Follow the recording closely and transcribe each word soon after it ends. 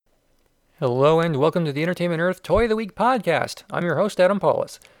Hello and welcome to the Entertainment Earth Toy of the Week podcast. I'm your host, Adam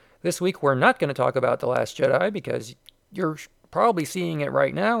Paulus. This week we're not going to talk about The Last Jedi because you're probably seeing it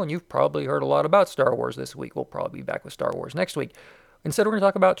right now and you've probably heard a lot about Star Wars this week. We'll probably be back with Star Wars next week. Instead, we're going to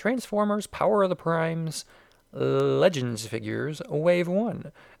talk about Transformers, Power of the Primes, Legends figures, Wave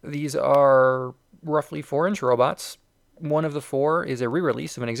 1. These are roughly 4-inch robots. One of the four is a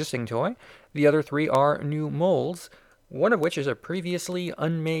re-release of an existing toy. The other three are new molds, one of which is a previously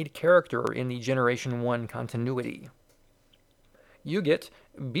unmade character in the Generation 1 continuity. You get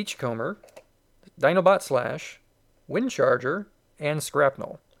Beachcomber, Dinobot Slash, Windcharger, and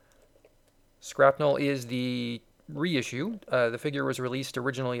Scrapnel. Scrapnel is the reissue. The figure was released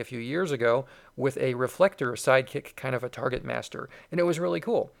originally a few years ago with a reflector sidekick, kind of a Target Master, and it was really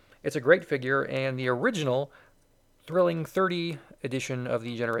cool. It's a great figure, and the original Thrilling 30 edition of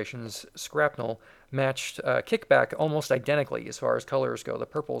the Generations Scrapnel matched Kickback almost identically as far as colors go. The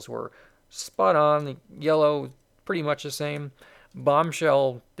purples were spot on, the yellow pretty much the same.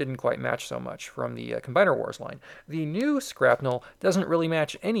 Bombshell didn't quite match so much from the Combiner Wars line. The new Scrapnel doesn't really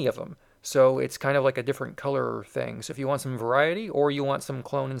match any of them, so it's kind of like a different color thing. So if you want some variety or you want some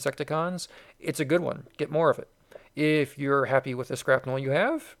clone Insecticons, it's a good one. Get more of it. If you're happy with the Scrapnel you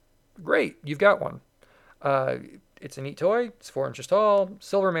have, great, you've got one. It's a neat toy. It's 4 inches tall,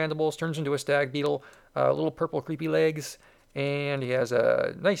 silver mandibles, turns into a stag beetle, little purple creepy legs, and he has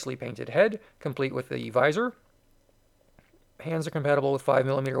a nicely painted head, complete with the visor. Hands are compatible with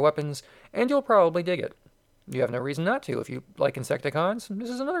 5mm weapons, and you'll probably dig it. You have no reason not to. If you like Insecticons, this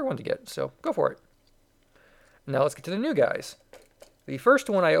is another one to get, so go for it. Now let's get to the new guys. The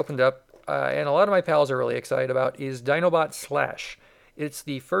first one I opened up, and a lot of my pals are really excited about, is Dinobot Slash. It's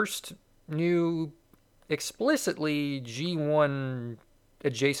the first new explicitly G1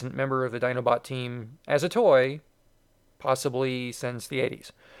 adjacent member of the Dinobot team as a toy, possibly since the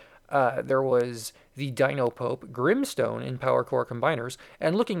 80s. There was the Dino Pope Grimstone in Power Core Combiners,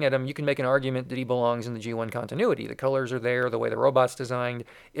 and looking at him, you can make an argument that he belongs in the G1 continuity. The colors are there, the way the robot's designed.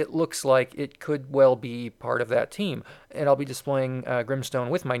 It looks like it could well be part of that team. And I'll be displaying Grimstone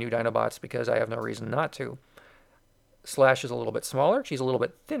with my new Dinobots because I have no reason not to. Slash is a little bit smaller. She's a little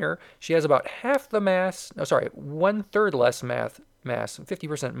bit thinner. She has about half the mass. No, sorry, 1/3 less mass,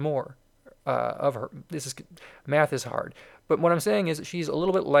 50% more of her. Math is hard. But what I'm saying is that she's a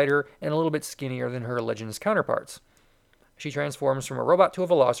little bit lighter and a little bit skinnier than her Legends counterparts. She transforms from a robot to a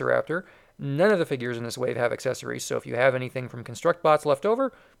Velociraptor. None of the figures in this wave have accessories, so if you have anything from Constructbots left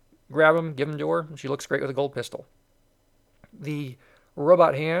over, grab them, give them to her. She looks great with a gold pistol. The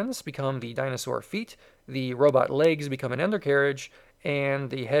robot hands become the dinosaur feet, the robot legs become an undercarriage, and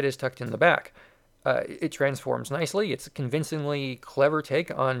the head is tucked in the back. It transforms nicely. It's a convincingly clever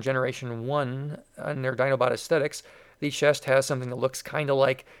take on Generation 1 and their Dinobot aesthetics. The chest has something that looks kind of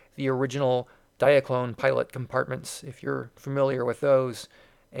like the original Diaclone pilot compartments, if you're familiar with those.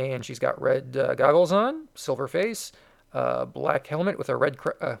 And she's got red goggles on, silver face, black helmet with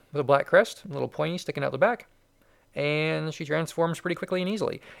a black crest, a little pointy sticking out the back. And she transforms pretty quickly and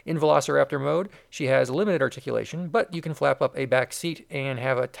easily. In Velociraptor mode, she has limited articulation, but you can flap up a back seat and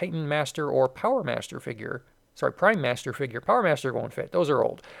have a Titan Master or Power Master figure. Sorry, Prime Master figure. Power Master won't fit. Those are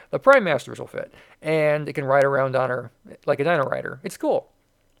old. The Prime Masters will fit. And it can ride around on her like a Dino Rider. It's cool.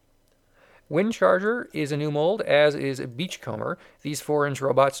 Windcharger is a new mold, as is Beachcomber. These 4-inch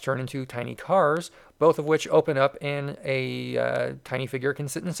robots turn into tiny cars, both of which open up and a tiny figure can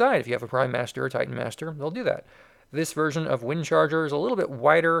sit inside. If you have a Prime Master or Titan Master, they'll do that. This version of Windcharger is a little bit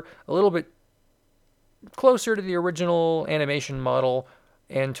wider, a little bit closer to the original animation model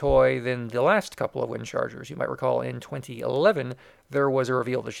and toy than the last couple of Windchargers. You might recall in 2011, there was a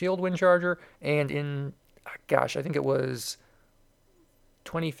reveal of the Shield Windcharger, and in, I think it was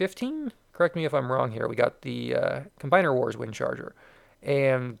 2015? Correct me if I'm wrong here. We got the Combiner Wars Windcharger,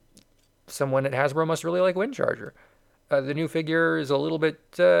 and someone at Hasbro must really like Windcharger. The new figure is a little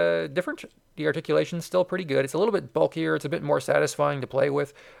bit different. The articulation's still pretty good. It's a little bit bulkier. It's a bit more satisfying to play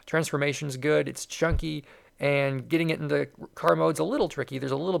with. Transformation's good. It's chunky, and getting it into car mode's a little tricky.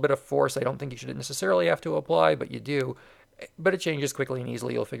 There's a little bit of force I don't think you should necessarily have to apply, but you do. But it changes quickly and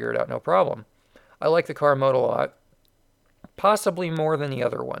easily. You'll figure it out no problem. I like the car mode a lot. Possibly more than the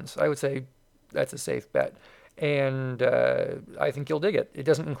other ones. I would say that's a safe bet. And I think you'll dig it. It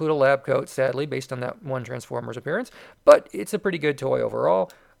doesn't include a lab coat, sadly, based on that one Transformers appearance, but it's a pretty good toy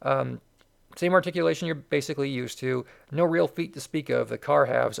overall. Same articulation you're basically used to. No real feet to speak of. The car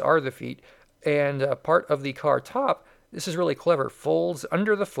halves are the feet. And part of the car top, this is really clever, folds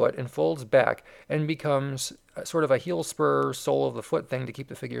under the foot and folds back and becomes sort of a heel spur, sole of the foot thing to keep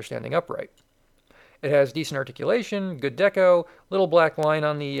the figure standing upright. It has decent articulation, good deco, little black line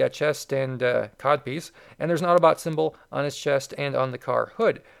on the chest and codpiece, and there's an Autobot symbol on its chest and on the car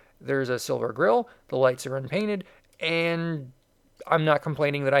hood. There's a silver grille, the lights are unpainted, and I'm not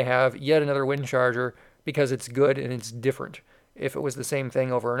complaining that I have yet another wind charger because it's good and it's different. If it was the same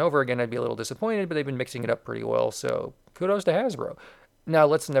thing over and over again, I'd be a little disappointed, but they've been mixing it up pretty well, so kudos to Hasbro. Now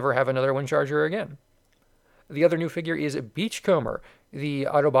let's never have another wind charger again. The other new figure is Beachcomber, the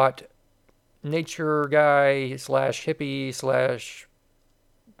Autobot nature guy slash hippie slash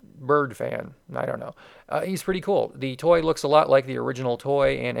bird fan. I don't know. He's pretty cool. The toy looks a lot like the original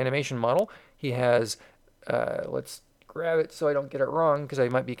toy and animation model. He has, let's grab it so I don't get it wrong because I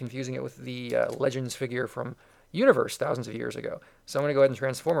might be confusing it with the Legends figure from Universe thousands of years ago. So I'm going to go ahead and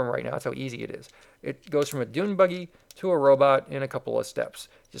transform him right now. That's how easy it is. It goes from a dune buggy to a robot in a couple of steps.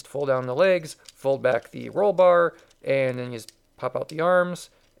 Just fold down the legs, fold back the roll bar, and then you just pop out the arms.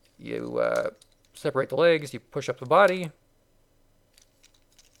 You separate the legs, you push up the body.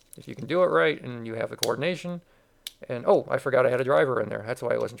 If you can do it right and you have the coordination. And oh, I forgot I had a driver in there. That's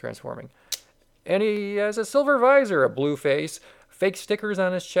why I wasn't transforming. And he has a silver visor, a blue face, fake stickers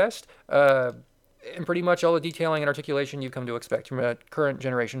on his chest, and pretty much all the detailing and articulation you've come to expect from a current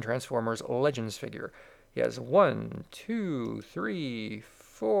generation Transformers Legends figure. He has 1, 2, 3,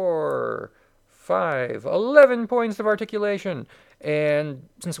 4, 5, 11 points of articulation. And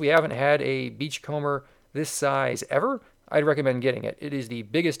since we haven't had a Beachcomber this size ever, I'd recommend getting it. It is the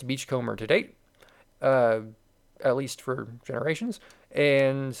biggest Beachcomber to date, at least for generations,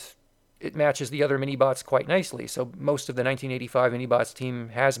 and it matches the other Minibots quite nicely. So most of the 1985 Minibots team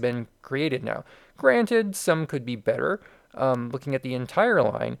has been created now. Granted, some could be better. Looking at the entire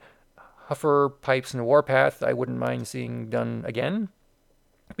line, Huffer, Pipes, and Warpath, I wouldn't mind seeing done again.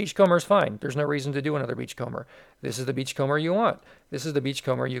 Beachcomber's fine. There's no reason to do another Beachcomber. This is the Beachcomber you want. This is the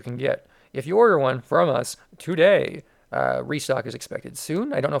Beachcomber you can get. If you order one from us today, restock is expected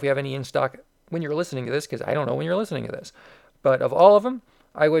soon. I don't know if we have any in stock when you're listening to this, because I don't know when you're listening to this. But of all of them,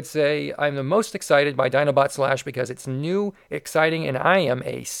 I would say I'm the most excited by Dinobot Slash because it's new, exciting, and I am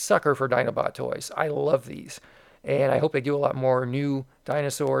a sucker for Dinobot toys. I love these. And I hope they do a lot more new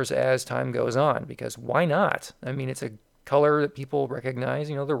dinosaurs as time goes on, because why not? I mean, it's a color that people recognize,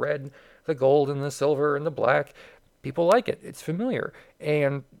 you know, the red, the gold, and the silver, and the black. People like it. It's familiar.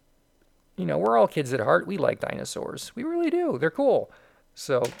 And, you know, we're all kids at heart. We like dinosaurs. We really do. They're cool.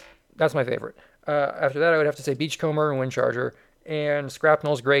 So that's my favorite. After that, I would have to say Beachcomber and Windcharger. And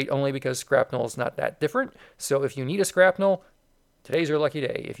Scrapnel's great only because Scrapnel's not that different. So if you need a Scrapnel, today's your lucky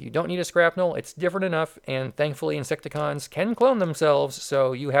day. If you don't need a Scrapnel, it's different enough, and thankfully Insecticons can clone themselves,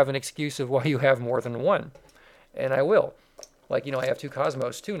 so you have an excuse of why you have more than one. And I will. Like, you know, I have 2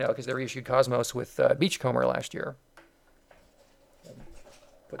 Cosmos too now because they reissued Cosmos with Beachcomber last year.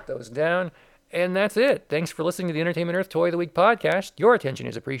 Put those down. And that's it. Thanks for listening to the Entertainment Earth Toy of the Week podcast. Your attention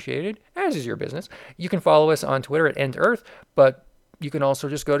is appreciated, as is your business. You can follow us on Twitter at EntEarth, but you can also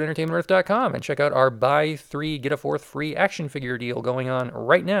just go to entertainmentearth.com and check out our buy 3, get a 4th free action figure deal going on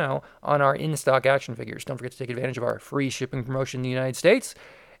right now on our in-stock action figures. Don't forget to take advantage of our free shipping promotion in the United States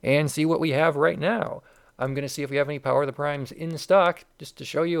and see what we have right now. I'm going to see if we have any Power of the Primes in stock just to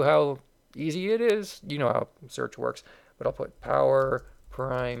show you how easy it is. You know how search works, but I'll put Power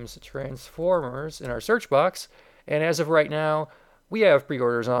Primes Transformers in our search box, and as of right now, we have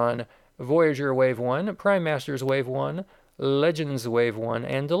pre-orders on Voyager Wave 1, Prime Masters Wave 1, Legends Wave 1,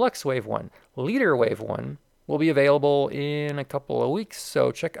 and Deluxe Wave 1. Leader Wave 1 will be available in a couple of weeks,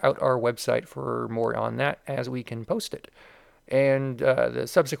 so check out our website for more on that as we can post it. And the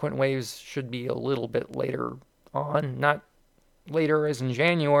subsequent waves should be a little bit later on, not later as in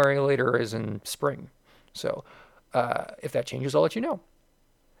January, later as in spring. So if that changes, I'll let you know.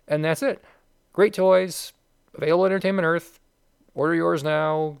 And that's it. Great toys, available at Entertainment Earth. Order yours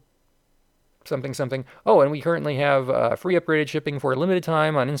now. Something, something. Oh, and we currently have free upgraded shipping for a limited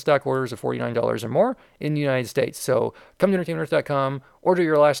time on in-stock orders of $49 or more in the United States. So come to entertainmentearth.com, order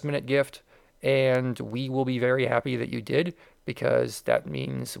your last-minute gift, and we will be very happy that you did, because that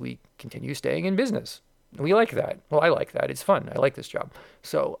means we continue staying in business. We like that. Well, I like that. It's fun. I like this job.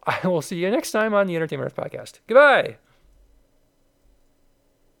 So I will see you next time on the Entertainment Earth podcast. Goodbye.